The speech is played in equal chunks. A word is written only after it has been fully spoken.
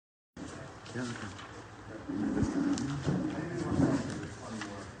Thank you,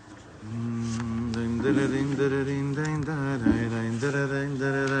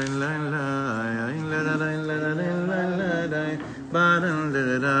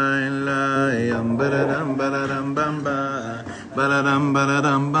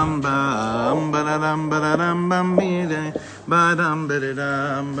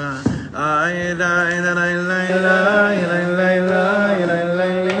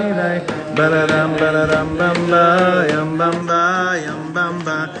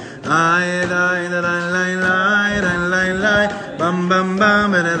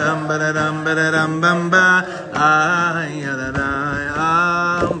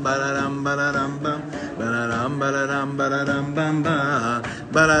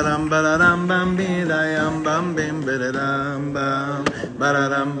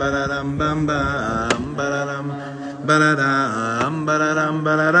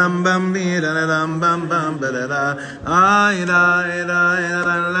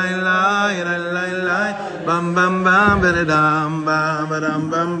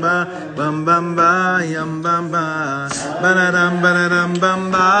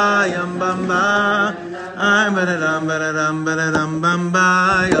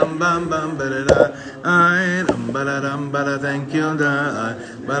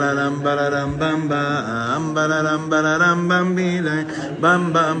 Baradam baradam bam bam baradam baradam bam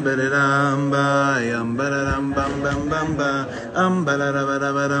bam bam baradam bam baradam bam bam bam bam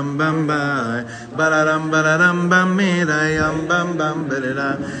baradam bam bam baradam baradam bam bam bam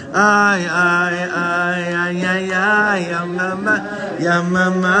baradam ay bam yam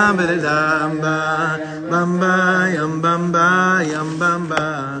mama baradam bam bam bam bam baradam bam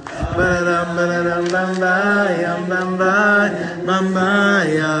yam bam bam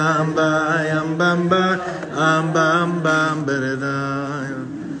yam bam bam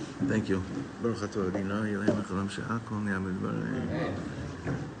Thank you. What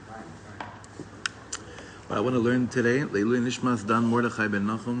I want to learn today, Leilu Nishmas Dan Mordechai ben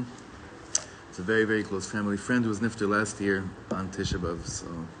Nachum. It's a very, very close family friend who was nifter last year on Tisha B'Av. So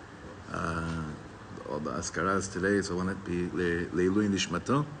all the askaras today, so I want it to be Leilu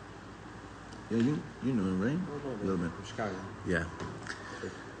Nishmato. Yeah, you know him, right? A little bit. Yeah.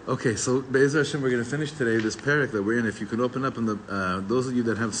 Okay, so Be'ezer Hashem, we're going to finish today this parak that we're in. If you can open up on the those of you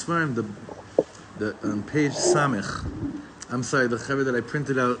that have Svarim, the on page Samech. I'm sorry, the chaver that I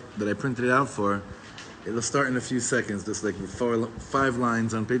printed it out for. It'll start in a few seconds, just like 5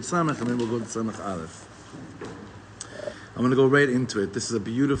 lines on page Samech, and then we'll go to Samech Aleph. I'm going to go right into it. This is a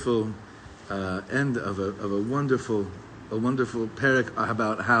beautiful end of a wonderful parak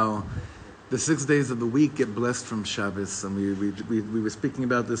about how the 6 days of the week get blessed from Shabbos, and we were speaking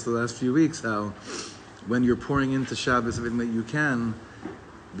about this the last few weeks, how when you're pouring into Shabbos everything that you can,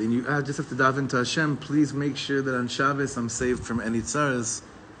 then you just have to dive into Hashem. Please make sure that on Shabbos I'm saved from any tzaras.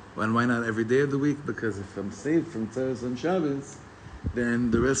 And why not every day of the week? Because if I'm saved from tzaras on Shabbos, then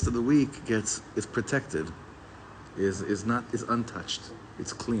the rest of the week is protected, is untouched,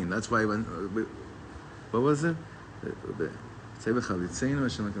 it's clean. That's why when what was it? What about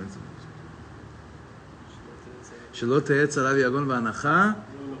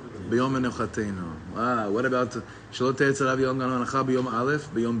What about Shelo Te'etz Alav Yom Ganacha B'Yom Aleph,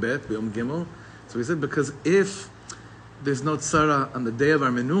 B'Yom Bet, B'Yom Gimel? So we said, because if there's no tzara on the day of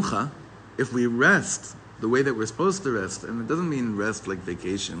our menucha, if we rest the way that we're supposed to rest, and it doesn't mean rest like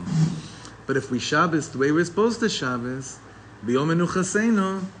vacation, but if we Shabbos the way we're supposed to Shabbos, B'Yom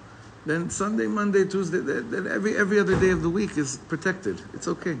Menuchaseinu, then Sunday, Monday, Tuesday, then every other day of the week is protected. It's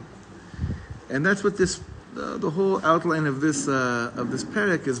okay. And that's what this the whole outline of this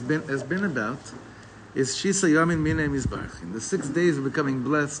parak has been about. Is Shisa Yamin Minei Mizbarchin. The 6 days are becoming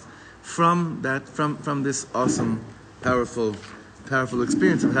blessed from this awesome, powerful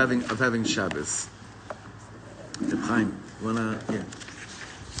experience of having Shabbos. Chaim, yeah.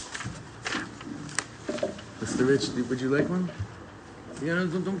 Mr. Rich, would you like one? Yeah, no,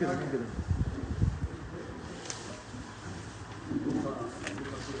 don't get it.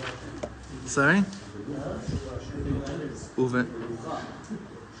 Sorry? Uve.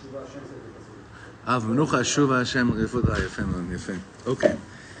 Okay.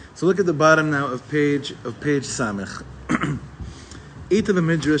 So look at the bottom now of page Samech. Ita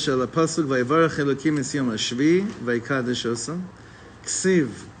v'midrash al pasuk vayvarach Elokim es yom hashvi vaykadesh osa.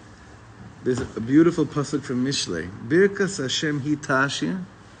 Ksiv. There's a beautiful pasuk from Mishlei. Birkas Hashem hitashir.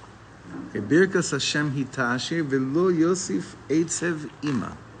 Birkas Hashem hitashir v'lo yosif eitzev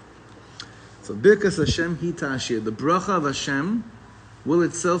ima. So Birkas Hashem hitashir. The bracha of Hashem will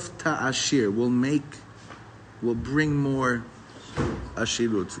itself ta'ashir, will bring more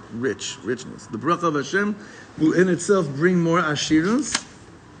ashirut, richness. The bracha of Hashem will in itself bring more ashirus.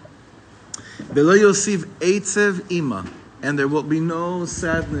 V'lo yosiv eitzev ima, and there will be no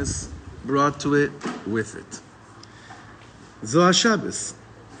sadness brought to it with it. Zoh Shabbos.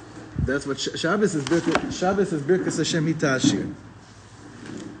 That's what Shabbos is. Shabbos is birkas Hashem hitashir.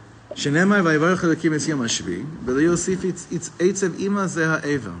 Shenemar vayivarach Elokim es yom hashvi, v'lo yosif eitzev ima zeh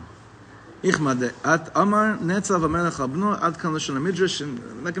ha'eva. Ichmad at Amar Netzav Amelech Abno Ad Kan Lashon HaMidrash, and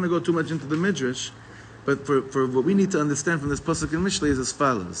I'm not going to go too much into the Midrash, but for what we need to understand from this pasuk in Mishlei is as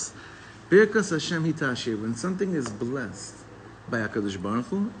follows: Birkas Hashem Hitashir. When something is blessed by HaKadosh Baruch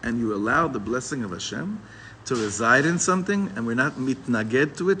Hu, and you allow the blessing of Hashem to reside in something, and we're not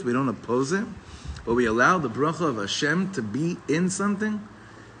mitnaged to it, we don't oppose it, but we allow the bracha of Hashem to be in something.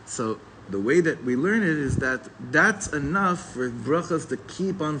 So the way that we learn it is that that's enough for brachas to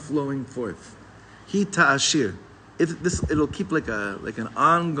keep on flowing forth. Hi ta'ashir. It'll keep like an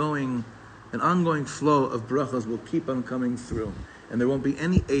ongoing flow of brachas will keep on coming through, and there won't be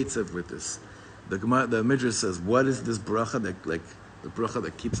any eitzev with this. The Midrash says, what is this bracha that the bracha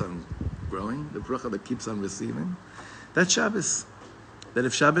that keeps on growing, the bracha that keeps on receiving? That's Shabbos. That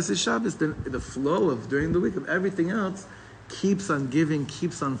if Shabbos is Shabbos, then the flow of during the week of everything else keeps on giving,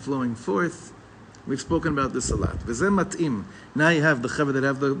 keeps on flowing forth. We've spoken about this a lot. V'zeh mat'im. Now you have the Chavod that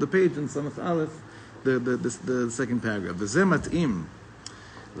have the page in Samach Aleph, the second paragraph. V'zeh mat'im.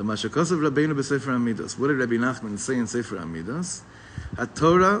 L'ma shekosav Rabbeinu b'Sefer HaMidos. What did Rabbi Nachman say in Sefer HaMidos?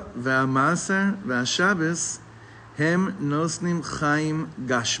 HaTorah v'Ha'Maaser v'Ha'Shabbos hem nosnim chaim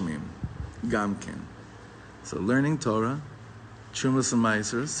gashmim. Gamken. So learning Torah, Trumas and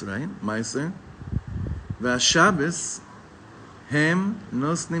Maasers, right? Maaser. V'Ha'Shabbos Hem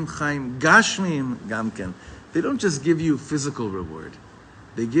nosnim chaim gashmim gamken. They don't just give you physical reward.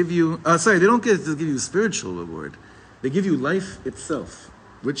 They give you, they don't just give you spiritual reward. They give you life itself.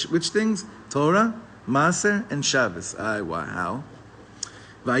 Which things? Torah, Maaser, and Shabbos. How?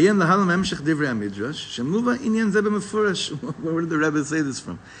 V'ayem lahalam emshech divrei hamidrash shemuva inyan zeh b'mefurash. Where did the Rebbe say this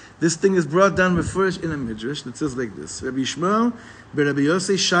from? This thing is brought down mefurash in a midrash that says like this: Rabbi Yishmael b'Rabbi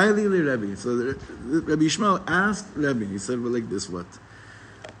Yosei shayli li Rabbi. So Rabbi Yishmael asked Rabbi. He said, "Well, like this, what?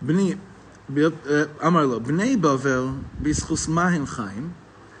 Bnei Amar lo Bnei Bavel b'schus mahin chaim.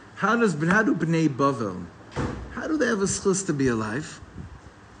 How do Bnei Bavel? How do they have a schus to be alive?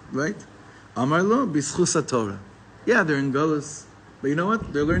 Right? Amar lo b'schus haTorah. Yeah, they're in Galus. But you know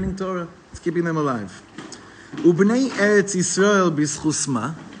what? They're learning Torah. It's keeping them alive. Ubnei Eretz Yisrael b'schus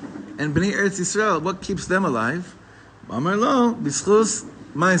ma. And Bnei Eretz Yisrael, what keeps them alive? Amar lo b'schus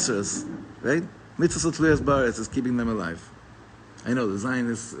maasros. Right? Mitzvot tluyas ba'aretz is keeping them alive. I know the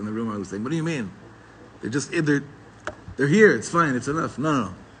Zionists in the room are saying, "What do you mean? They're here. It's fine. It's enough."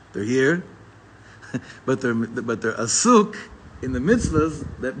 No. They're here, but they're asuk in the mitzvahs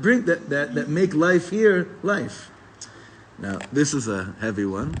that make life here life. Now, this is a heavy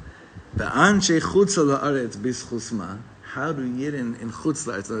one. The anshe chutza la'aretz b'schus ma. How do Yidden in chutz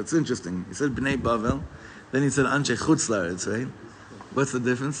la'aretz? So it's interesting. He said Bnei Bavel, then he said anshe chutz la'aretz, right? What's the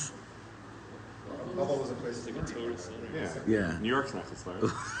difference? Bavel was a place to get tourists. Yeah. New York's not chutz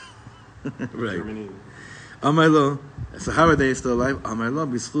la'aretz. Right. Germany. Amar lo. So how are they still alive? Amar lo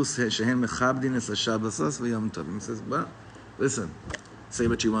b'schus shehem mechabdin es haShabbosos v'yom tovim. He says, well, listen, say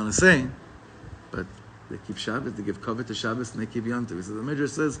what you want to say, but they keep Shabbos, they give cover to Shabbos, and they keep Yom Tov. So the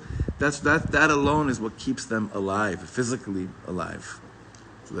Midrash says that alone is what keeps them alive, physically alive.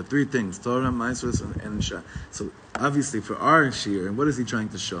 So the three things: Torah, Maaser, and Shabbos. So obviously, for our shir, and what is he trying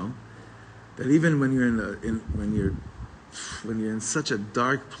to show? That even when you're in such a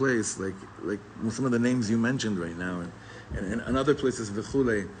dark place, like some of the names you mentioned right now, and other places,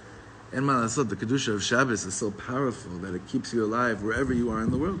 v'chulei, and malasot, the kedusha of Shabbos is so powerful that it keeps you alive wherever you are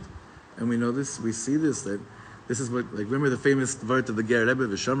in the world. And we know this, we see this, that this is what, like, remember the famous vart of the Ger Rebbe,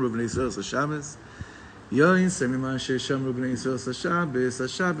 V'shamru b'nei Yisrael Shabbos? Yoyinser mima asher shamru b'nei Yisrael Shabbos,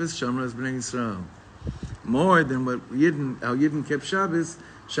 Shabbos shamru as b'nei Yisrael. More than how Yidden kept Shabbos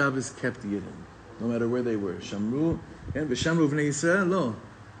kept Yidden, no matter where they were. Shamru, and V'shamru b'nei Yisrael, lo.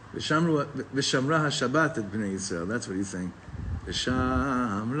 V'shamra ha-Shabbat at b'nei Yisrael. That's what he's saying.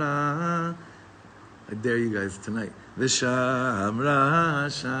 V'shamra. I dare you guys tonight. V'shamra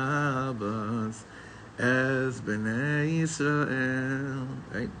Shabbos es b'nei Yisrael.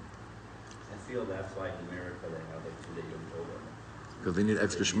 Right? I feel that's why in America they have like 2 day Yom Tov. Because they need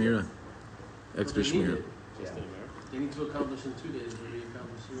extra shmira. Extra shmira. They need to accomplish in 2 days what they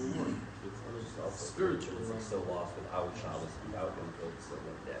accomplish in one. It's spiritual. It's so lost without Shabbos, without Yom Tov, so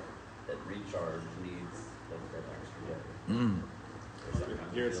like that recharge needs like that extra day. It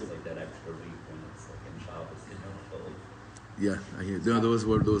feels like that extra week when it's like in Shabbos and Yom Tov. Yeah, I hear. There was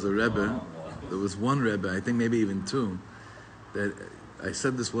a Rebbe. There was one Rebbe, I think maybe even two, that I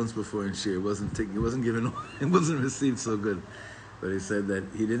said this once before in Shir. It wasn't given. It wasn't received so good. But he said that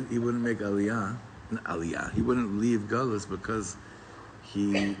he wouldn't make aliyah. He wouldn't leave Galus because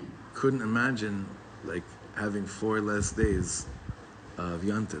he couldn't imagine like having 4 less days of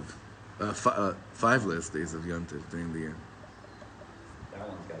Yontiv, 5 less days of Yontiv during the year. That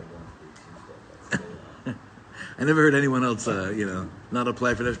one's got to go into the I never heard anyone else, not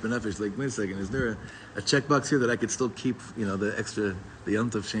apply for Nesh B'Nefesh. Like, wait a second, is there a checkbox here that I could still keep, the extra, the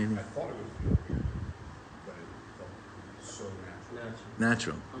Yontiv Sheni? I thought it would feel weird, but it felt so natural.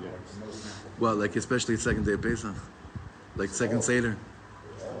 Natural. Yeah, it's the most natural. Well, like especially second day of Pesach, like second Seder,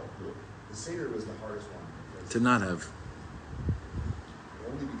 The Seder was the hardest one. to not have.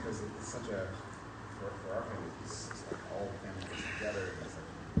 Only because it's such a, for our family, it's like all the family gets together. And it's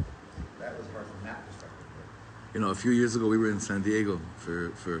like, that was hard from that perspective. A few years ago we were in San Diego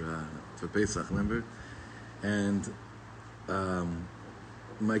for Pesach, remember? And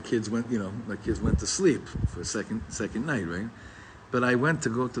my kids went to sleep for second night, right? But I went to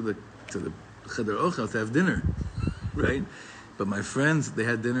go to the Cheder Ochel to have dinner, right? But my friends, they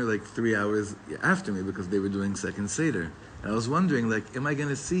had dinner like 3 hours after me because they were doing second Seder. And I was wondering, like, am I going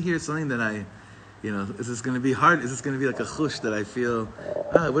to see here something that is this going to be hard? Is this going to be like a chush that I feel,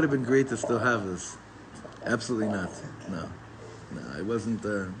 it would have been great to still have this? Absolutely not. No, it wasn't.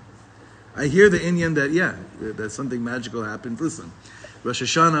 I hear the Inyan that something magical happened. Listen, Rosh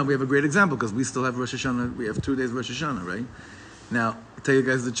Hashanah, we have a great example because we still have Rosh Hashanah. We have 2 days Rosh Hashanah, right? Now, I'll tell you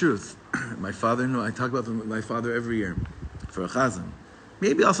guys the truth. My father, I talk about my father every year for a chazan,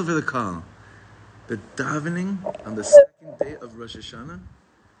 maybe also for the kal. The davening on the second day of Rosh Hashanah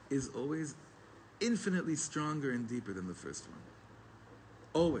is always infinitely stronger and deeper than the first one.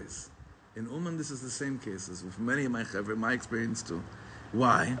 Always. In Uman, this is the same cases. With many of my chaver, my experience too.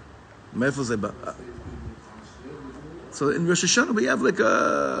 Why? So in Rosh Hashanah, we have like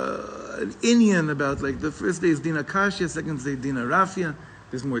an Inyan about like the first day is Dina Kashya, second day Dina Rafia.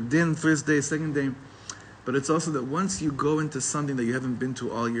 There's more Din, first day, second day. But it's also that once you go into something that you haven't been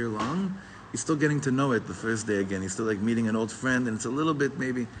to all year long, you're still getting to know it the first day again. You're still like meeting an old friend, and it's a little bit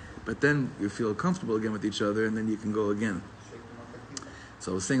maybe, but then you feel comfortable again with each other, and then you can go again.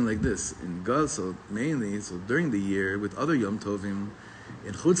 So I was saying like this, in Gaz, so during the year, with other Yom Tovim,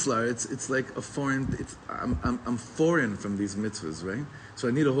 in Chutz La'aretz, it's like a foreign, I'm foreign from these mitzvahs, right? So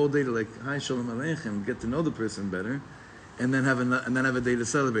I need a whole day to like, hi, Shalom Aleichem, get to know the person better, and then have a day to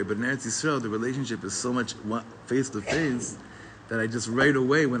celebrate. But in Eretz Yisrael, the relationship is so much face to face that I just right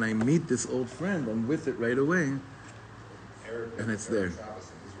away, when I meet this old friend, I'm with it right away, and it's there.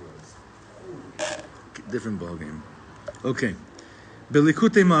 Different ballgame. Okay.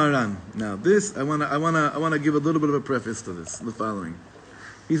 Belikutei Maharan. Now this, I wanna give a little bit of a preface to this, the following.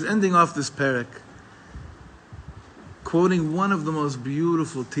 He's ending off this parak, quoting one of the most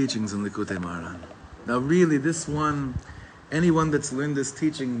beautiful teachings in Likutei Maharan. Now really, this one, anyone that's learned this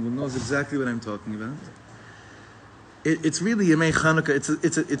teaching knows exactly what I'm talking about. It's really Yemei Chanukah.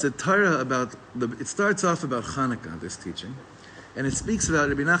 It's a Torah about it starts off about Chanukah, this teaching, and it speaks about.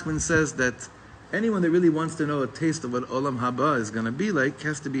 Rabbi Nachman says that anyone that really wants to know a taste of what Olam Haba is going to be like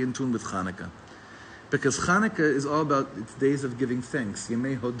has to be in tune with Chanukah, because Chanukah is all about its days of giving thanks,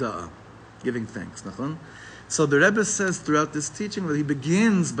 Yemei Hoda'ah, giving thanks. Nachon? So the Rebbe says throughout this teaching that he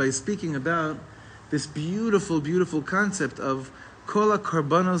begins by speaking about this beautiful, beautiful concept of Kol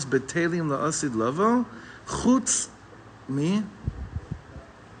HaKorbanos Betelim La'asid Lavo Chutz Mi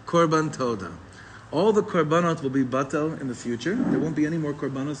Korban Toda. All the korbanot will be batel in the future. There won't be any more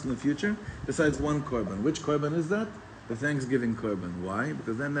korbanos in the future besides one korban. Which korban is that? The Thanksgiving korban. Why?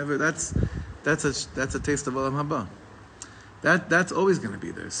 Because that's a taste of Olam Haba. That's always going to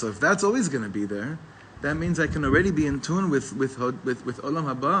be there. So if that's always going to be there, that means I can already be in tune with Olam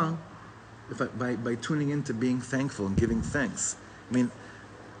Haba by tuning into being thankful and giving thanks. I mean,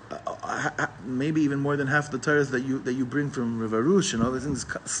 maybe even more than half the Torahs that you bring from Rav Arush and all these things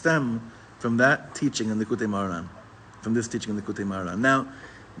stem from that teaching in Likutei Maharan, from this teaching in Likutei Maharan. Now,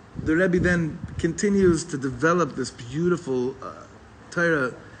 the Rebbe then continues to develop this beautiful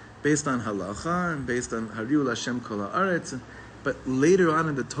Torah based on halacha and based on Hariul Hashem Kol Haaretz. But later on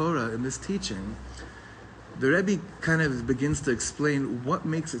in the Torah, in this teaching, the Rebbe kind of begins to explain what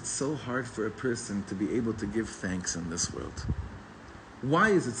makes it so hard for a person to be able to give thanks in this world. Why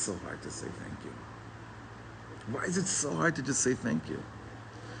is it so hard to say thank you? Why is it so hard to just say thank you?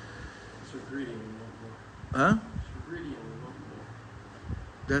 It's greedy and we want more. Huh? It's greedy and we want more.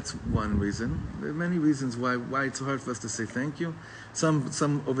 that's one reason. There are many reasons why it's so hard for us to say thank you.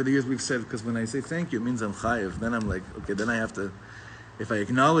 Some over the years we've said, because when I say thank you, it means I'm chayiv. Then I'm like, okay, then I have to, if I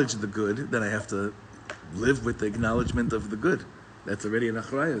acknowledge the good, then I have to live with the acknowledgement of the good. That's already an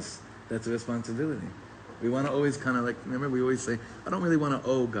achrayus. That's a responsibility. We want to always kind of like, remember we always say, I don't really want to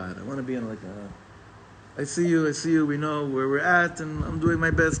owe God. I want to be in like I see you, we know where we're at, and I'm doing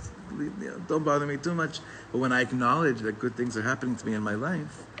my best. Don't bother me too much. But when I acknowledge that good things are happening to me in my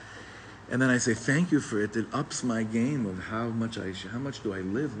life, and then I say thank you for it, it ups my game of how much do I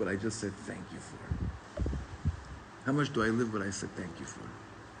live what I just said thank you for. How much do I live what I said thank you for?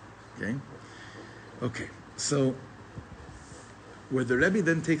 Okay, so where the Rebbe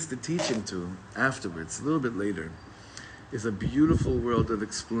then takes the teaching to afterwards, a little bit later, is a beautiful world of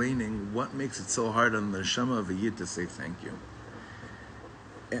explaining what makes it so hard on the neshama of a yid to say thank you.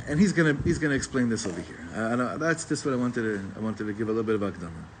 And he's gonna explain this over here. That's just what I wanted to give a little bit of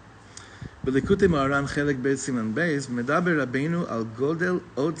akdama. B'likutei Moharan Chelek Beis Siman Beis Medaber Rabbeinu al Godel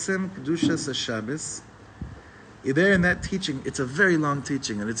Otzem Kedushas HaShabbos. There in that teaching, it's a very long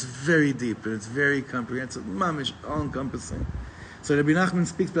teaching and it's very deep and it's very comprehensive, mamish, all-encompassing. So Rabbi Nachman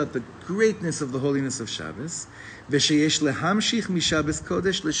speaks about the greatness of the holiness of Shabbos. V'sheyesh lehamshich mishabbos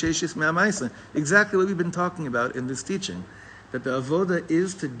kodesh l'sheishis me'amaisa. Exactly what we've been talking about in this teaching. That the avoda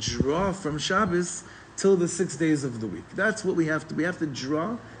is to draw from Shabbos till the 6 days of the week. That's what we have to. We have to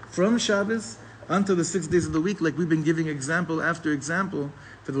draw from Shabbos until the 6 days of the week, like we've been giving example after example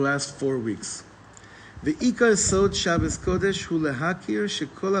for the last 4 weeks. The ikar sod Shabbos kodesh hu lehakir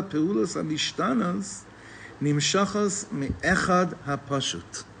shekol ha'peulos hamishtanos nimshachos me'echad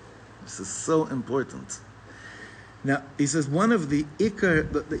ha'pashut. This is so important. Now, he says one of the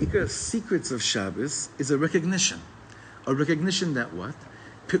ikar secrets of Shabbos is a recognition that what?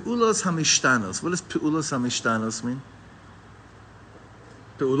 Peulos hamishtanos. What does peulos hamishtanos mean?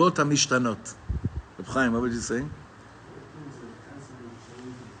 Peulot hamishtanot. Reb Chaim, what would you say?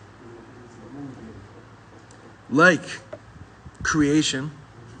 Like creation.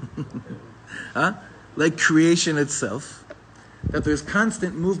 Huh? Like creation itself, that there's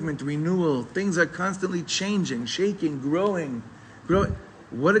constant movement, renewal, things are constantly changing, shaking, growing.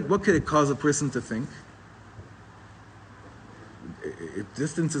 What could it cause a person to think? It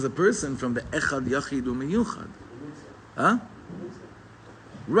distances a person from the Echad, Yachid, Umiyuchad. Huh?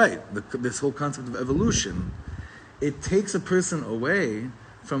 Right, this whole concept of evolution. It takes a person away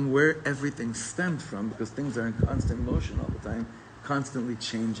from where everything stemmed from, because things are in constant motion all the time, constantly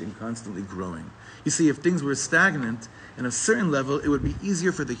changing, constantly growing. You see, if things were stagnant, in a certain level, it would be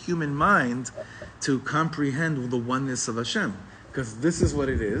easier for the human mind to comprehend the oneness of Hashem. Because this is what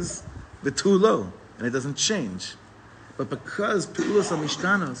it is, the too low, and it doesn't change. But because Peulos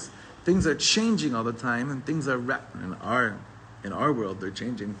HaMishtanos, things are changing all the time, and things are in our world, they're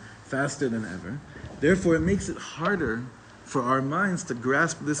changing faster than ever. Therefore, it makes it harder for our minds to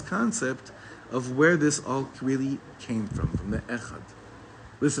grasp this concept of where this all really came from the Echad.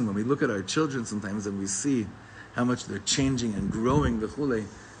 Listen, when we look at our children sometimes and we see how much they're changing and growing,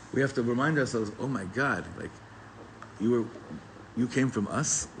 we have to remind ourselves, oh my God, like, you came from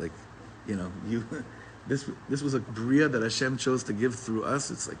us, like, this was a bria that Hashem chose to give through us.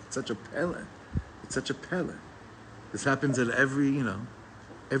 It's like such a pele. It's such a pele. This happens at every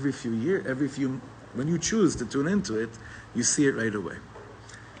few years, when you choose to tune into it, you see it right away.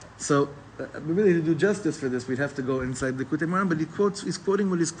 So, really, to do justice for this, we'd have to go inside the Likutei Moharan, but he's quoting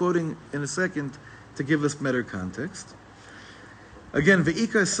what he's quoting in a second to give us better context. Again,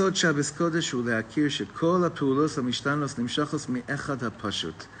 ve'ikar sod Shabbos kodesh hu le'akir shekol ha'peulos hamishtanos nimshachos me'echad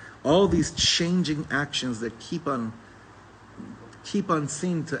ha'pashut. All these changing actions that keep on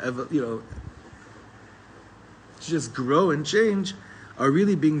seeming to just grow and change are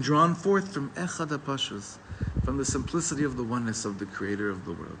really being drawn forth from Echad HaPashus, from the simplicity of the oneness of the Creator of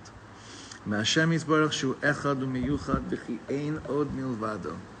the world.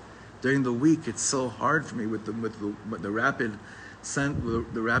 During the week, it's so hard for me with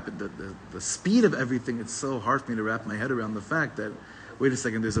the speed of everything. It's so hard for me to wrap my head around the fact that, wait a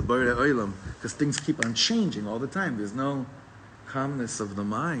second, there's a Borei Olam, because things keep on changing all the time. There's no calmness of the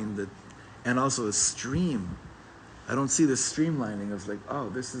mind, and also a stream. I don't see the streamlining of like, oh,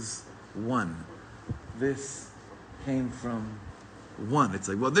 this is one. This came from one. It's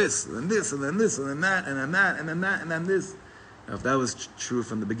like, well, this, and then this, and then this, and then that, and then that, and then that, and then this. Now, if that was true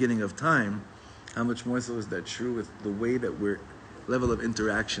from the beginning of time, how much more so is that true with the way that level of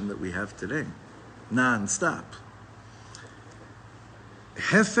interaction that we have today? Non-stop.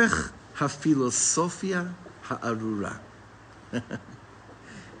 Hefech ha-philosophia ha'arura.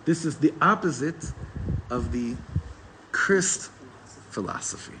 This is the opposite of the cursed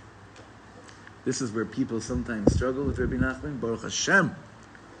philosophy. This is where people sometimes struggle with Rabbi Nachman. Baruch Hashem.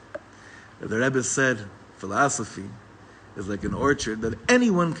 The Rebbe said philosophy is like an orchard that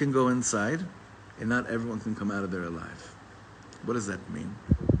anyone can go inside and not everyone can come out of there alive. What does that mean?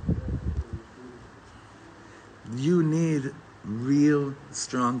 You need real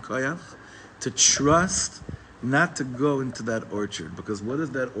strong koyach to trust not to go into that orchard. Because what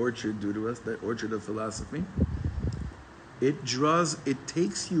does that orchard do to us, that orchard of philosophy? It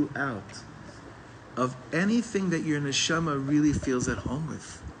takes you out of anything that your neshama really feels at home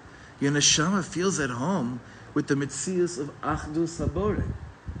with. Your neshama feels at home with the mitzias of Achdus Habore,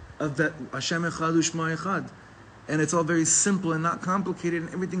 of that Hashem Echad U'Shmo Echad. And it's all very simple and not complicated,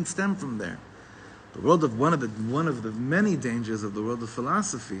 and everything stems from there. The world of one of the many dangers of the world of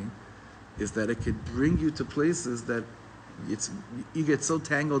philosophy is that it could bring you to places that you get so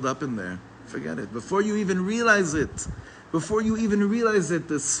tangled up in there. Forget it. Before you even realize it, the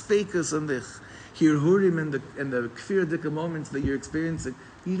sfeikus and the hirhurim and the kfir dika moments that you're experiencing,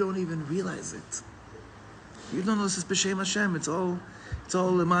 you don't even realize it. You don't know this is b'shem Hashem. It's all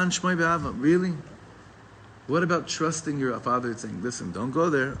leman shmoi be'ava. Really? What about trusting your father and saying, listen, don't go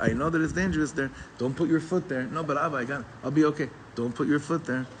there. I know that it's dangerous there. Don't put your foot there. No, but Abba, I'll be okay. Don't put your foot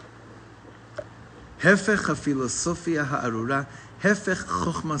there. Hefech ha-filosofia ha'arura, hefech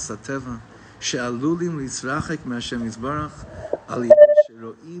chochmas hateva, she'alulim lisrachek me'Hashem yizbarach, al yidei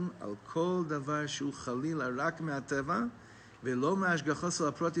shero'im al kol davar shu chalila rak me'hateva, ve'lo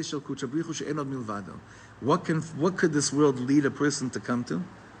me'ashgachoso aproti shel kuchabrichu she'en od milvado. What could this world lead a person to come to?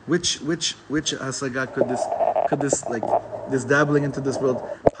 Which hasaga could this dabbling into this world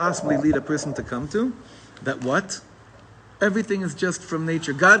possibly lead a person to come to? That what? Everything is just from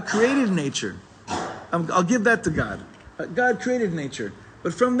nature. God created nature. I'll give that to God. God created nature.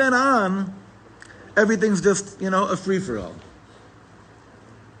 But from then on, everything's just, a free-for-all.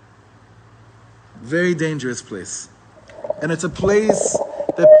 Very dangerous place. And it's a place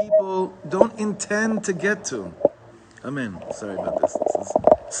that people don't intend to get to. Amen. Sorry about this. This is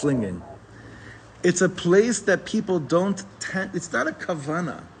slinging. It's a place that people don't tend. It's not a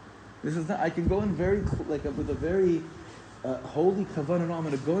kavana. This is not. I can go in with a very holy kavana. No, I'm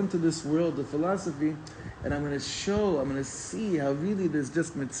going to go into this world of philosophy, and I'm going to see how really there's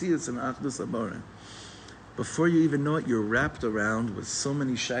just metzius and achdus habore. Before you even know it, you're wrapped around with so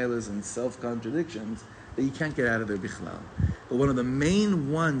many shaylas and self-contradictions that you can't get out of there bichlal. But one of the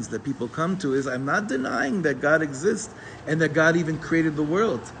main ones that people come to is, I'm not denying that God exists and that God even created the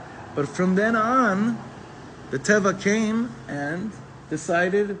world. But from then on, the Teva came and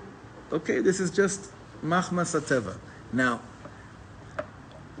decided, okay, this is just machmas HaTeva. Now,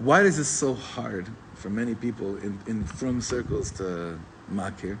 why is this so hard for many people in frum circles to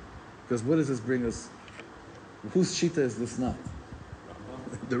makir? Because what does this bring us? Whose shita is this not?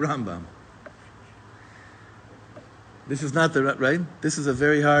 The Rambam. This is not right? This is a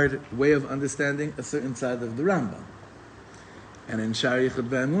very hard way of understanding a certain side of the Rambam. And in Shari Echad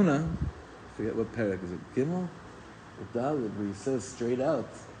Ve'emunah, I forget what parak, is it Gimel? Or Dalet, where he says straight out.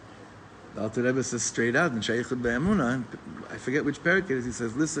 The Alter Rebbe says straight out in Shari Echad Ve'emunah, I forget which parak it is, he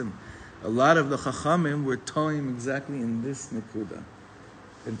says, listen, a lot of the Chachamim were toying exactly in this Nekuda.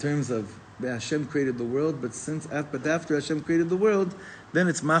 In terms of Hashem created the world, but after Hashem created the world, then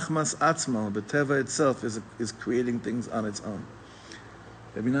it's machmas atzmo. The teva itself is creating things on its own.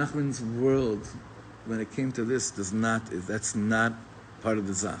 Rabbi Nachman's world, when it came to this, that's not part of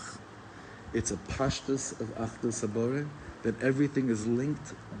the zach. It's a pashtus of achdus habore, that everything is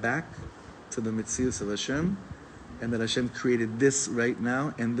linked back to the mitzius of Hashem, and that Hashem created this right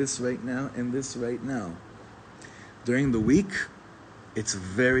now, and this right now, and this right now. During the week, it's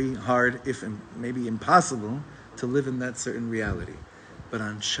very hard, if maybe impossible, to live in that certain reality. But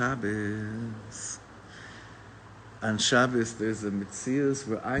on Shabbos, there's a mitzias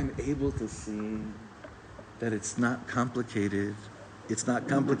where I'm able to see that it's not complicated. It's not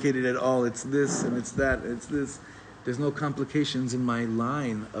complicated at all. It's this and it's that. It's this. There's no complications in my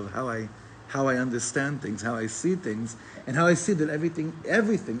line of how I understand things, how I see things, and how I see that everything,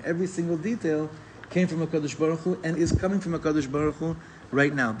 every single detail came from HaKadosh Baruch Hu and is coming from HaKadosh Baruch Hu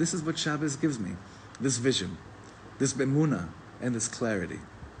right now. This is what Shabbos gives me, this vision, this emunah, and this clarity.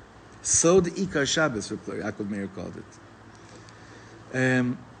 So the Ikar Shabbos, Reb Ya'akov Meir called it.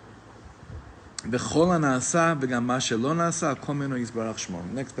 V'chol ha'na'asa v'gam ma shelo na'asa kol meno yizbarach shmo.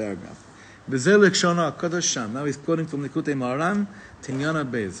 Next paragraph. V'zeh l'kshono HaKadosh Sham. Now he's quoting from Likutei Moharan, Tinyana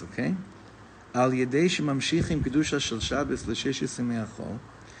Bez, okay? Al yedei shemamshichim kedusha shel Shabbos l'shesh yimei hachol.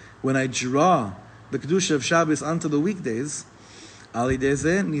 When I draw the kedusha of Shabbos onto the weekdays, al yedei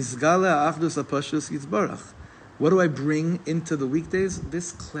zeh nizgale ha'achdus ha'pashtus yizbarach. What do I bring into the weekdays?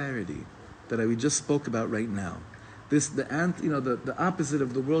 This clarity that we just spoke about right now. The opposite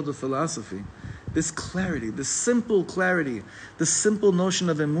of the world of philosophy. This clarity, this simple clarity, this simple notion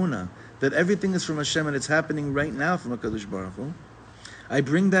of emunah, that everything is from Hashem and it's happening right now from HaKadosh Baruch Hu. I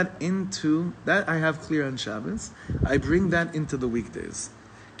bring that into, that I have clear on Shabbos, I bring that into the weekdays.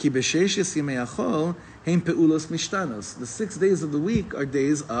 Ki b'sheshes yimei achol heim peulos mishtanos. The 6 days of the week are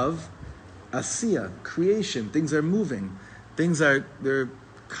days of asiyah, creation. Things are moving. They're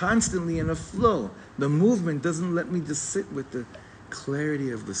constantly in a flow. The movement doesn't let me just sit with the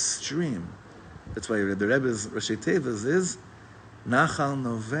clarity of the stream. That's why the Rebbe's Rashi Tevas is Nachal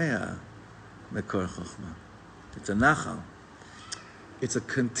Novea Mekor Chochma. It's a Nachal. It's a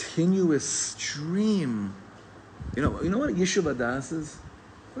continuous stream. You know what Yishuv Adas is?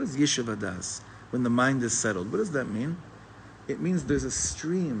 What is Yishuv Adas? When the mind is settled. What does that mean? It means there's a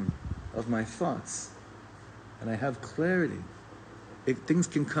stream of my thoughts. And I have clarity. Things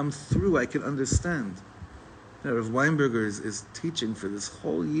can come through, I can understand. Rav Weinberger is teaching for this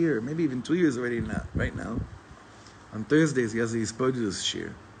whole year, maybe even 2 years already right now. On Thursdays, he has a Yisbodus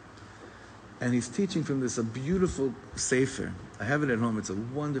shir. And he's teaching from a beautiful sefer. I have it at home. It's a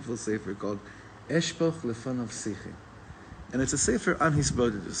wonderful sefer called Eshpoch Lefanav Sichi. And it's a sefer on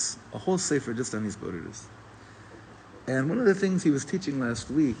Yisbodus, a whole sefer just on Yisbodus. And one of the things he was teaching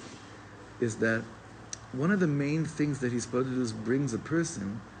last week is that one of the main things that Yisbodus brings a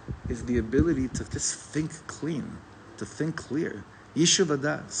person is the ability to just think clean, to think clear. Yishuv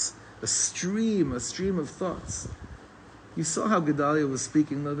Adas, a stream of thoughts. You saw how Gedalia was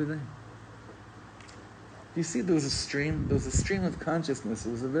speaking the other day. You see there was a stream of consciousness.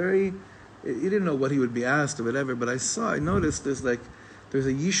 It was you didn't know what he would be asked or whatever, but I noticed there's a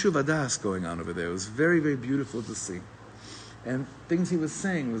Yishuv Adas going on over there. It was very, very beautiful to see. And things he was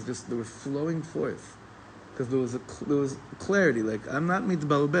saying they were flowing forth. Because there was clarity, like, I'm not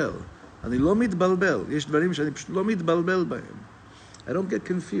mitbalbel. Ani lo mitbalbel. Yesh dvarim shani pshut lo mitbalbel b'hem. I don't get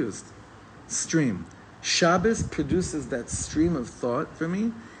confused. Stream. Shabbos produces that stream of thought for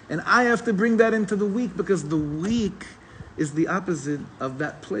me, and I have to bring that into the week, because the week is the opposite of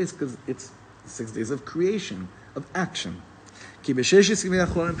that place, because it's 6 days of creation, of action. Ki b'sheshes yimei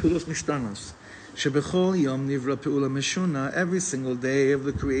achronim peulos mishtanos. Shebechol yom nivra peula meshuna. Every single day of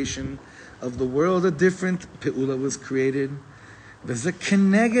the creation of the world, a different peula was created. V'zeh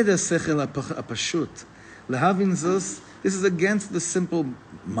keneged hasechel hapashut. Lahavin zos, this is against the simple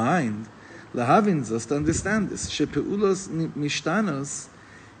mind. Lahavin zos, to understand this. Shepeulos mishtanos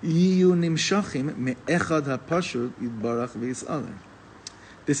yiyu nimshachim me'echad hapashut yitbarach v'yis'aler.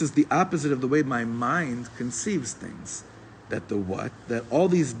 This is the opposite of the way my mind conceives things. That all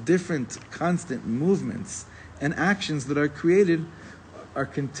these different constant movements and actions that are created are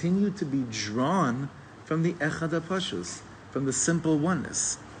continued to be drawn from the Echad HaPashus, from the simple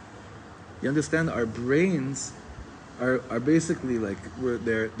oneness. You understand? Our brains are basically like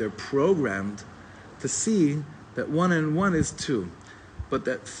they're programmed to see that 1 and 1 is 2, but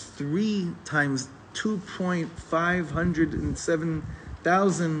that 3 times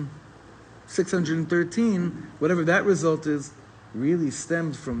 2.507,613, whatever that result is, really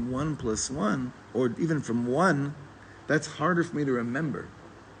stemmed from 1 plus 1, or even from 1. That's harder for me to remember.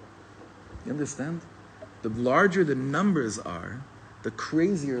 You understand? The larger the numbers are, the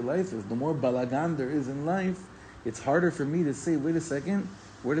crazier life is. The more balagan there is in life, it's harder for me to say, wait a second,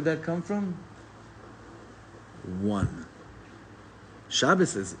 where did that come from? 1.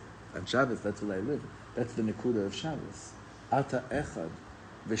 Shabbos is, on Shabbos, that's what I live. That's the nekuda of Shabbos. Ata Echad,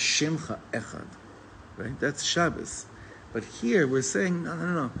 v'shimcha Echad. Right? That's Shabbos. But here we're saying,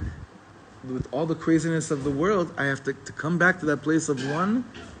 no. With all the craziness of the world, I have to come back to that place of 1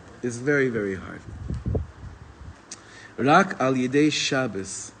 is very, very hard. Rak al yidei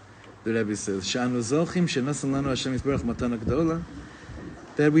Shabbos, the Rebbe says, Sha'anu zochim shenasan lanu Hashem yisbarach matana gdola,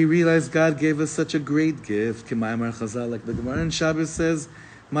 that we realize God gave us such a great gift. K'ma'amar Chazal, like the Gemara in Shabbos says,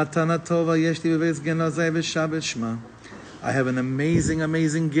 Matana tova yeshli b'beis genazai v'Shabbos shma. I have an amazing,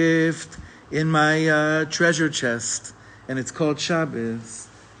 amazing gift in my treasure chest, and it's called Shabbos.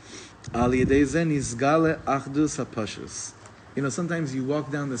 Al yedei zeh nizgale achdus hapashus. You know, sometimes you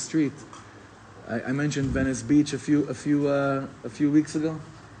walk down the street. I mentioned Venice Beach a few weeks ago,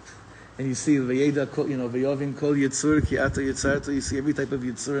 and you see v'yeda, v'yovin kol yitzur ki ata yitzarto. You see every type of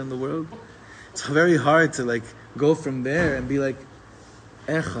yitzur in the world. It's very hard to go from there and be like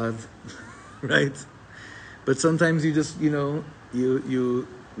Echad, right? But sometimes you just you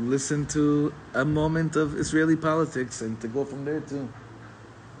listen to a moment of Israeli politics, and to go from there to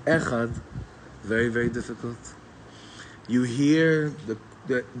Echad, very, very difficult. You hear the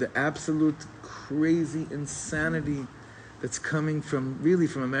the absolute crazy insanity that's coming from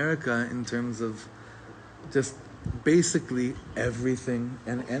America in terms of just basically everything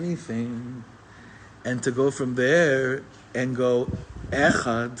and anything, and to go from there and go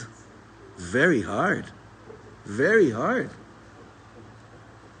Echad, very hard.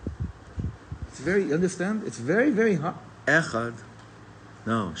 It's very, you understand? It's very, very hard. Echad.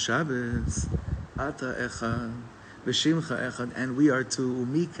 No, Shabbos. Ata Echad. V'shimcha Echad. And we are to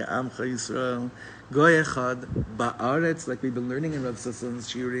Umi Ka'amcha Yisrael. Goy Echad. Ba'aretz, like we've been learning in Rav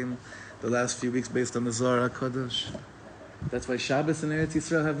Sassan's Shiurim the last few weeks based on the Zohar HaKadosh. That's why Shabbos and Eretz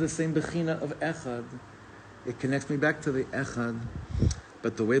Yisrael have the same bechina of Echad. It connects me back to the Echad.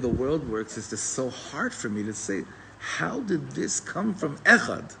 But the way the world works is just so hard for me to say, how did this come from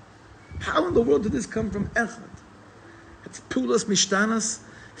Echad? How in the world did this come from Echad? It's Pulas Mishtanas.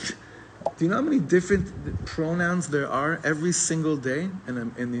 Do you know how many different pronouns there are every single day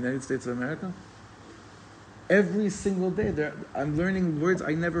in the United States of America? Every single day. I'm learning words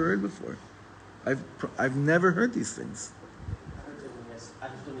I never heard before. I've never heard these things. I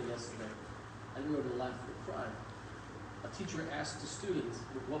heard them yesterday. I didn't know to laugh or cry. A teacher asked the students,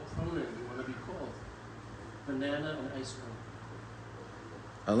 what pronoun you want to be called? Banana and ice cream.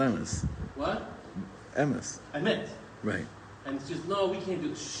 Alemus. What? Emes. I meant. Right. And it's just, no, we can't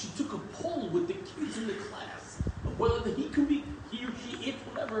do it. She took a poll with the kids in the class of whether he or she, if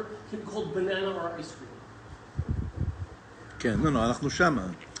whatever, can be called banana or ice cream. כן, no, אנחנו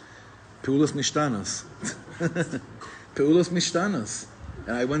שמה. פעולות משתנות. פעולות משתנות.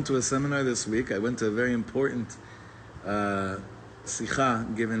 And I went to a seminar this week. I went to a very important sicha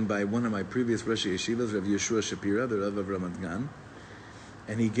given by one of my previous Rosh Yeshivas, Rav Yeshua Shapira, the Rav of Ramat Gan.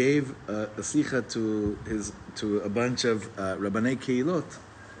 And he gave a sicha to a bunch of Rabbanei Keilot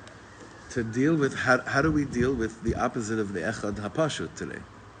to deal with how do we deal with the opposite of the Echad HaPashut today,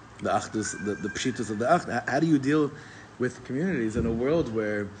 the Achdus, the Pshitus of the Echad. How do you deal with communities in a world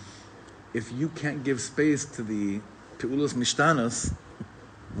where if you can't give space to the Peulos Mishtanos,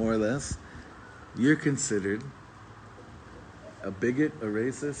 more or less, you're considered a bigot, a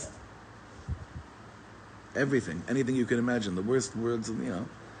racist, everything, anything you can imagine, the worst words,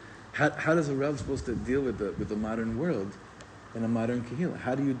 How does a Rav supposed to deal with the modern world in a modern Kehillah?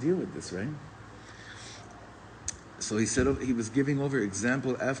 How do you deal with this, right? So he said he was giving over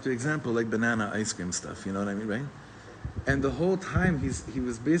example after example, like banana ice cream stuff, you know what I mean, right? And the whole time he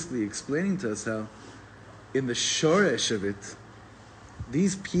was basically explaining to us how in the shoresh of it,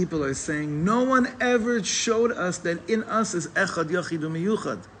 these people are saying, no one ever showed us that in us is Echad, Yachid,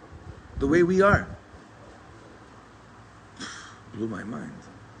 Umiyuchad, the way we are. Blew my mind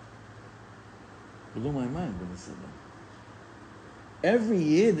when he said that. Every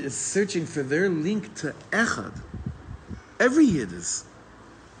Yid is searching for their link to Echad. Every Yid is.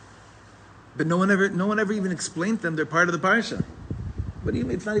 But no one ever even explained to them they're part of the parsha. But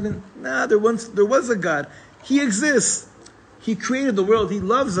even, it's not even, there was a God. He exists. He created the world. He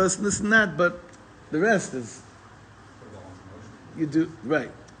loves us, and this and that, but the rest is, you do, right.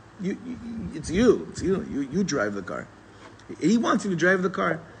 It's you. You drive the car. He wants you to drive the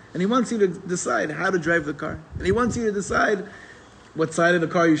car. And he wants you to decide how to drive the car. And he wants you to decide what side of the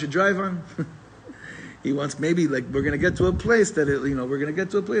car you should drive on. He wants maybe, like, we're going to get to a place that,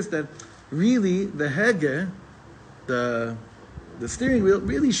 really the hege, the steering wheel,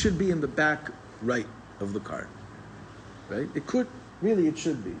 really should be in the back right of the car. Right? It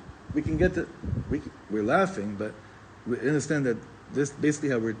should be. We can get to, we're laughing, but we understand that this basically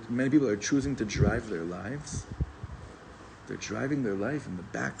how many people are choosing to drive their lives. They're driving their life in the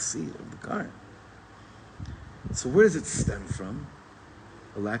back seat of the car. So where does it stem from?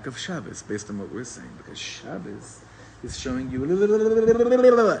 A lack of Shabbos, based on what we're saying. Because Shabbos is showing you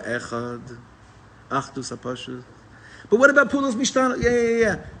Echad, Achdus HaPashut. But what about Pulos Mishtan?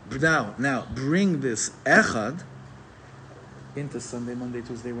 Yeah. Now, bring this Echad into Sunday, Monday,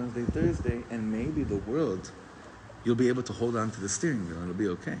 Tuesday, Wednesday, Thursday, and maybe the world, you'll be able to hold on to the steering wheel and it'll be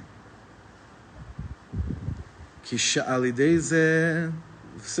okay. Kisha alideze,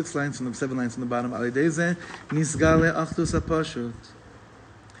 7 lines from the bottom. Alideze nisgale achdus hapashut.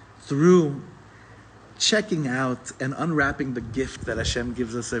 Through checking out and unwrapping the gift that Hashem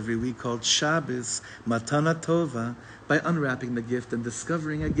gives us every week called Shabbos, Matana Tova, by unwrapping the gift and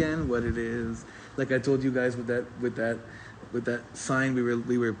discovering again what it is. Like I told you guys with that sign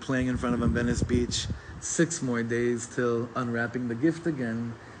we were playing in front of on Venice Beach. 6 more days till unwrapping the gift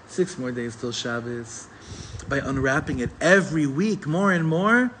again. 6 more days till Shabbos. By unwrapping it every week more and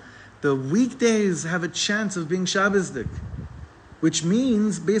more, the weekdays have a chance of being Shabbosdik. Which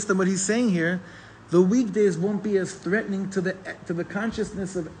means, based on what he's saying here, the weekdays won't be as threatening to the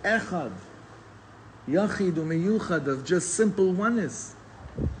consciousness of Echad, Yachid u'meyuchad, of just simple oneness.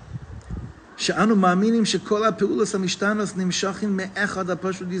 שאנו מאמינים שכל הפעולות המשתנות נמשכים מאחד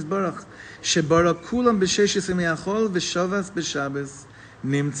הפשוט יתברך, שברא כולם בששת ימי החול ושבס בשבס,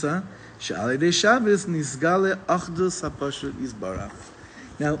 נמצא שעל ידי שבס נסגלה אחדוס הפשוט יתברך.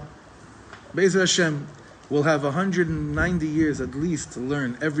 Now, Be'ezer Hashem, we'll have 190 years at least to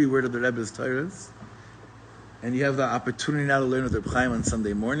learn every word of the Rebbe's Torahs, and you have the opportunity now to learn with Reb Chaim on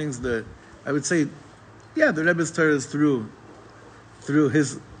Sunday mornings. I would say, the Rebbe's Torahs through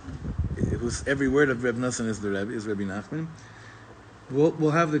his. Who's every word of Reb Nosson is Rabbi Nachman.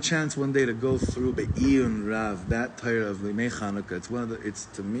 We'll have the chance one day to go through Be'iyun Rav, that Torah of Limei Chanukah. It's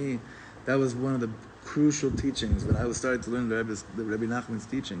to me, that was one of the crucial teachings when I was starting to learn the Rabbi Nachman's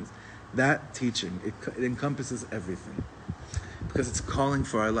teachings. That teaching, it encompasses everything, because it's calling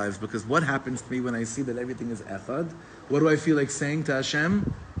for our lives. Because what happens to me when I see that everything is Echad? What do I feel like saying to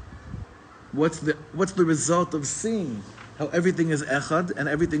Hashem? What's the result of seeing how everything is Echad and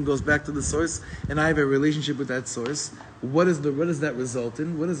everything goes back to the source, and I have a relationship with that source? What does that result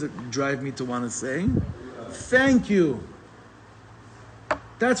in? What does it drive me to want to say? Thank you.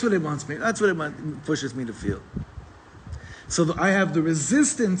 That's what it wants me. That's what it pushes me to feel. So I have the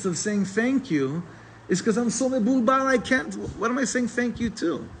resistance of saying thank you is because I'm so mebulbal, I can't. What am I saying thank you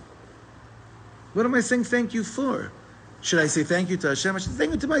to? What am I saying thank you for? Should I say thank you to Hashem? I should say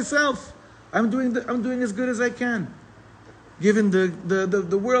thank you to myself. I'm doing as good as I can, given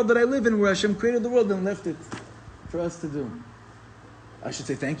the world that I live in, where Hashem created the world and left it for us to do. I should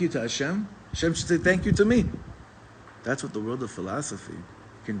say thank you to Hashem. Hashem should say thank you to me. That's what the world of philosophy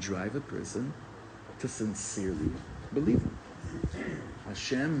can drive a person to sincerely believe in.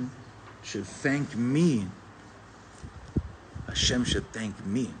 Hashem should thank me. Hashem should thank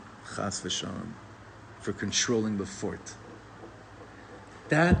me, chas v'shalom, for controlling the fort.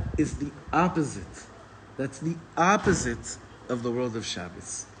 That is the opposite. That's the opposite of the world of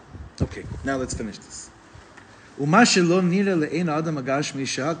Shabbos. Okay, now let's finish this. You have on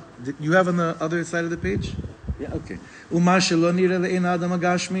the other side of the page? Yeah, okay.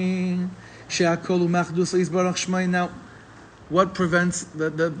 Now, what prevents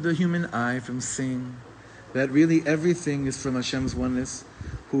the human eye from seeing that really everything is from Hashem's oneness?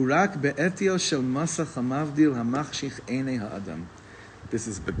 This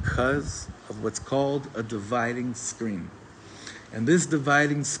is because of what's called a dividing screen. And this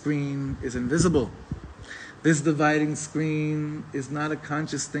dividing screen is invisible. This dividing screen is not a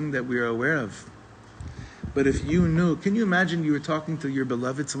conscious thing that we are aware of. But if you knew, can you imagine you were talking to your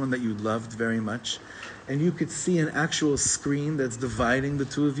beloved, someone that you loved very much, and you could see an actual screen that's dividing the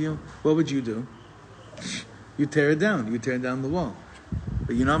two of you? What would you do? You tear it down. You tear down the wall.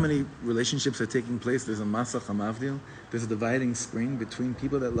 But you know how many relationships are taking place? There's a masach hamavdil. There's a dividing screen between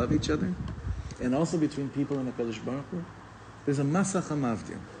people that love each other, and also between people and HaKadosh Baruch Hu. There's a masach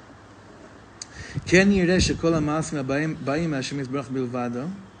hamavdil. Ken yireh shekol ha'maasim ha'bayim ha'Hashem yisbarach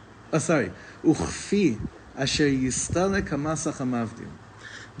bilvado. Uchfi asher yistalek ha'masach hamavdil.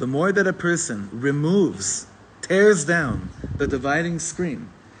 The more that a person tears down the dividing screen,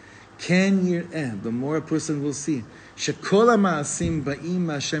 ken yireh, the more a person will see shekol ha'maasim ba'im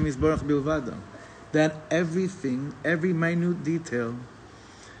ha'Hashem yisbarach bilvado. That everything, every minute detail,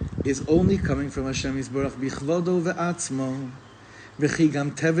 is only coming from Hashem Yisborach bichvodo ve'atzmo, v'chi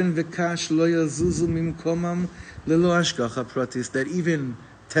gam teven v'kash lo yazuzu mimkomam lelo hashgacha pratis. That even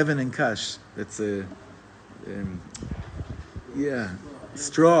teven and kash, that's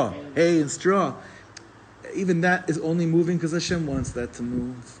straw, hay and straw, even that is only moving because Hashem wants that to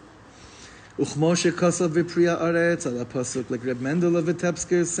move. Uchmo shekasav v'priya aretz ala pasuk, like Reb Mendel of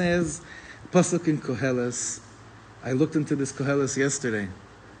Vitebsker says, pasuk in Koheles. I looked into this Koheles yesterday.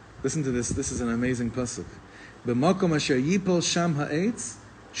 Listen to this. This is an amazing pasuk. B'makom asher yipol sham ha'etz,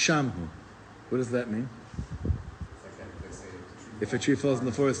 shamhu. What does that mean? If a tree falls in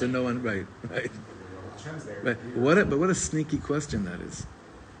the forest, then no one. Right. Right. But what a sneaky question that is.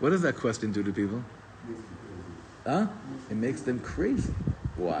 What does that question do to people? Huh? It makes them crazy.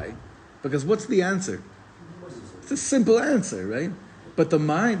 Why? Because what's the answer? It's a simple answer, right? But the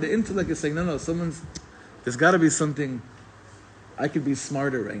mind, the intellect is saying, no, there's got to be something, I could be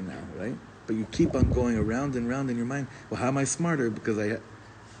smarter right now, right? But you keep on going around and round in your mind. Well, how am I smarter? Because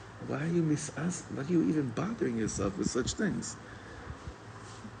why are you even bothering yourself with such things?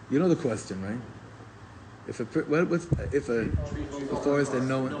 You know the question, right? If a forest and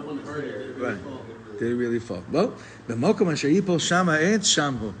no one heard it, right? Did it really fall? Well, the mokom asher yipol shama et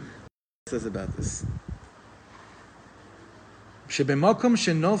shamhu says about this. שבמקום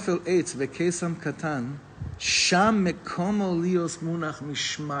שנופל עץ וקסם קטן, שם מקומו ליos munach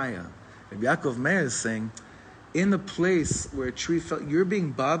mishmaya. Reb Ya'akov Meir is saying, in the place where a tree fell, you're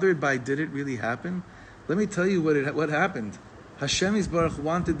being bothered by, did it really happen? Let me tell you what happened. Hashem Yisbarach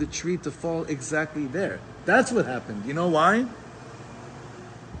wanted the tree to fall exactly there. That's what happened. You know why?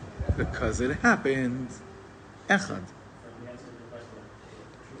 Because it happened. Echad.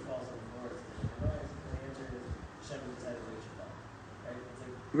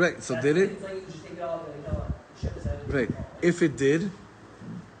 Right, so did it? Right. If it did,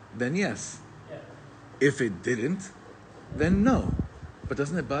 then yes. If it didn't, then no. But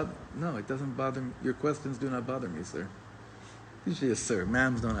doesn't it bother? No, it doesn't bother me. Your questions do not bother me, sir. Usually a sir.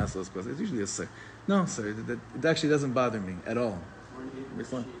 Ma'ams don't ask those questions. It's usually a sir. No, sir, it actually doesn't bother me at all.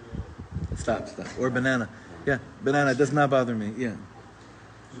 Stop. Or banana. Yeah, banana does not bother me. Yeah.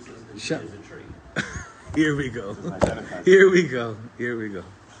 Here we go.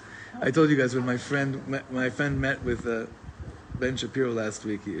 I told you guys when my friend met with Ben Shapiro last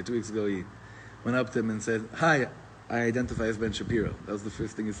week, 2 weeks ago, he went up to him and said, "Hi, I identify as Ben Shapiro." That was the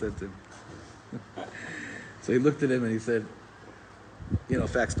first thing he said to him. So he looked at him and he said,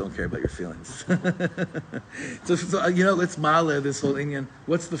 facts don't care about your feelings. so let's mala this whole Inyan.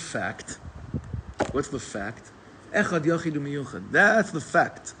 What's the fact? Echad Yochid Umiyuchad. That's the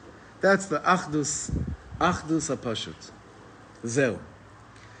fact. That's the Achdus HaPashut. Zeu.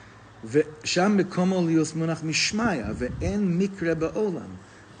 Ve'sham mekomo lios munach mishmaya ve'en mikre ba'olam.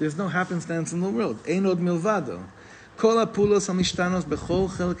 There's no happenstance in the world. Ein od milvado. Kol ha'pulos hamishtanos bechol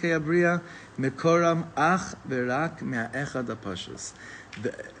chelkei habriya mekoram ach ve'rak me'echad HaPashus.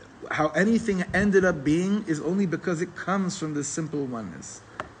 How anything ended up being is only because it comes from this simple oneness.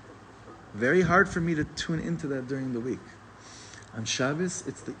 Very hard for me to tune into that during the week. On Shabbos,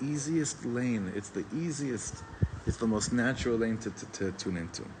 it's the easiest lane. It's the most natural lane to tune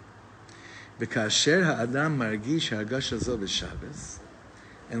into. V'kasher ha'adam margish ha'argasha zo b'Shabbos,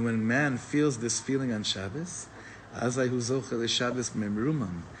 and when man feels this feeling on Shabbos, azay hu zoche l'Shabbos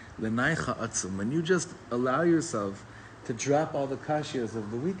memrumam l'naicha atzum. When you just allow yourself to drop all the kashyas of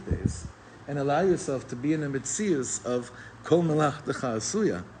the weekdays and allow yourself to be in a mitzius of kol melachtecha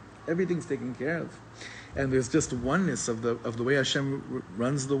asuya, everything's taken care of, and there's just oneness of the way Hashem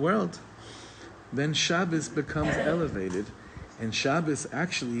runs the world, then Shabbos becomes elevated, and Shabbos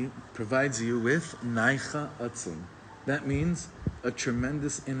actually provides you with naicha atzum. That means a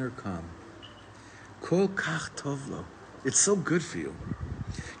tremendous inner calm. Kol kach tov lo. It's so good for you.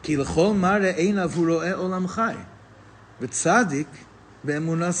 Ki l'chol mare einav hu ro'eh olam chai. V'tzadik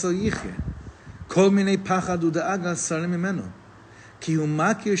be'emunaso yichye. Kol minei pachad u'da'aga sarim mimenu. כי הוא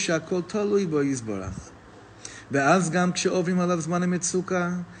מכיר שהכל תלוי בו יזברך. ואז גם כשעוברים עליו זמן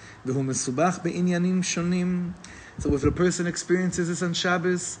המצוקה, והוא מסובך בעניינים שונים. So if a person experiences this on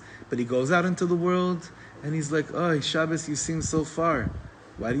Shabbos, but he goes out into the world, and he's like, oh, Shabbos, you seem so far.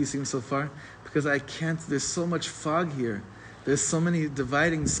 Why do you seem so far? Because I can't, there's so much fog here. There's so many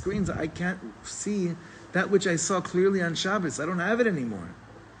dividing screens. I can't see that which I saw clearly on Shabbos. I don't have it anymore.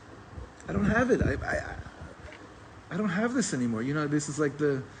 I don't have it. I don't have this anymore. This is like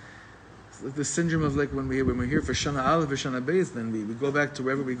the syndrome of like when we're here for Shana Aleph or Shana Beis, then we go back to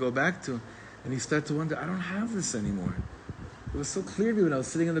wherever we go back to, and you start to wonder, I don't have this anymore. It was so clear to me when I was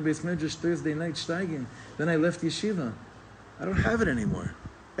sitting in the Beis Medrash Thursday night steiging. Then I left yeshiva. I don't have it anymore.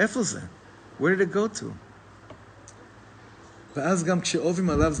 Efelze. Where did it go to? But and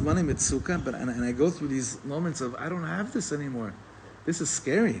I go through these moments of I don't have this anymore. This is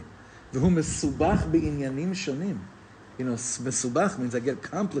scary. Mesubach means I get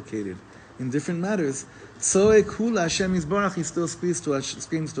complicated in different matters. Tzoek hu Hashem Yisborach, he still screams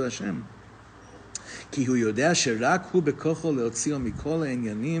to Hashem. כי הוא יודע שרק הוא בכוחו להוציאו מכל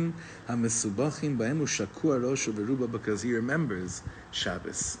העניינים המסובכים בהם הוא שקוע ראש וברובו, because he remembers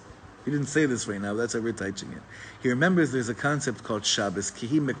Shabbos. He didn't say this right now, that's how we're teaching it. He remembers there's a concept called Shabbos, ki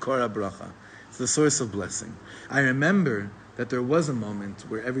hi mekor bracha. It's the source of blessing. I remember that there was a moment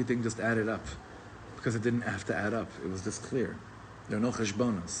where everything just added up, because it didn't have to add up. It was just clear. There are no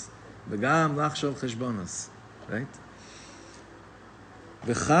cheshbonos. V'gam lachshov cheshbonos. Right?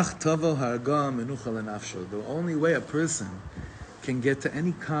 V'chach tovo harga menucha lenafsho. The only way a person can get to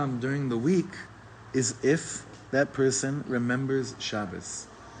any calm during the week is if that person remembers Shabbos,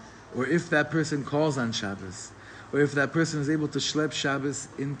 or if that person calls on Shabbos, or if that person is able to schlep Shabbos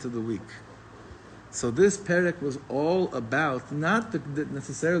into the week. So this perek was all about not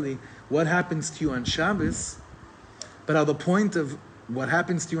necessarily what happens to you on Shabbos, but how the point of what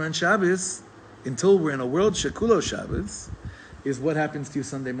happens to you on Shabbos, until we're in a world shekulo Shabbos, is what happens to you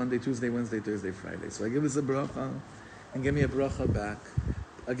Sunday, Monday, Tuesday, Wednesday, Thursday, Friday. So I give us a bracha and give me a bracha back.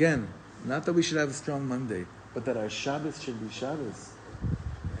 Again, not that we should have a strong Monday, but that our Shabbos should be Shabbos.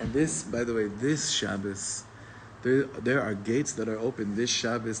 And this, by the way, this Shabbos, there are gates that are open this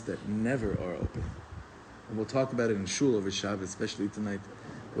Shabbos that never are open. And we'll talk about it in Shul over Shabbos, especially tonight.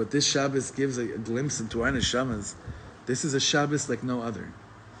 What this Shabbos gives a glimpse into our neshamas, this is a Shabbos like no other.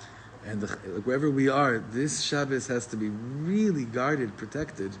 And wherever we are, this Shabbos has to be really guarded,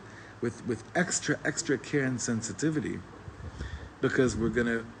 protected, with extra care and sensitivity. Because we're going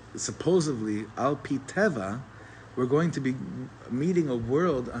to, supposedly, al pi teva, we're going to be meeting a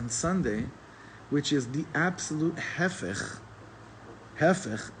world on Sunday which is the absolute hefech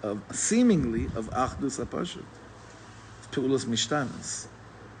of, seemingly, of achdus hapashut. Pe'ulos mishtanos.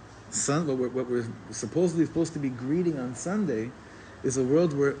 What we're supposedly supposed to be greeting on Sunday is a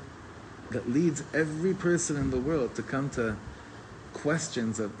world that leads every person in the world to come to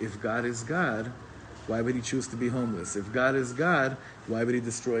questions of, if God is God, why would he choose to be homeless? If God is God, why would he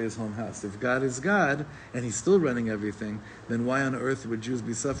destroy his home house? If God is God, and he's still running everything, then why on earth would Jews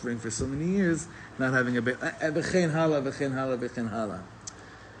be suffering for so many years, not having a v'chein hala.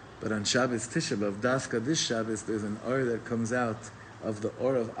 But on Shabbos Tisha B'Av, Dafka this Shabbos, there's an or that comes out of the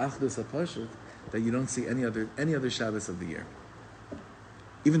or of Achdus HaPashut that you don't see any other Shabbos of the year.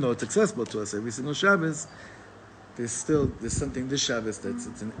 Even though it's accessible to us every single Shabbos, there's something this Shabbos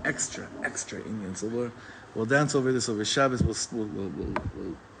it's an extra Indian. So we'll dance over this over Shabbos. We'll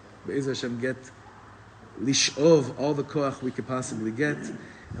Be'ez Hashem get lish'ov all the koach we could possibly get,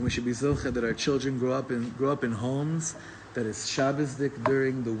 and we should be zocheh that our children grow up in homes that is Shabbosdik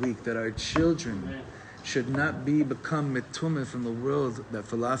during the week. That our children should not become metumeh from the world that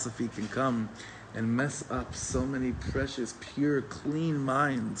philosophy can come and mess up so many precious, pure, clean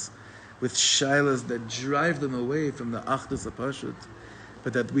minds with shilas that drive them away from the achdus hapashut,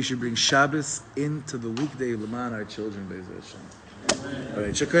 but that we should bring Shabbos into the weekday l'man our children, Be'ez Hashem. All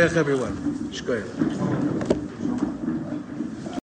right, shkoyach everyone. Shkoyach.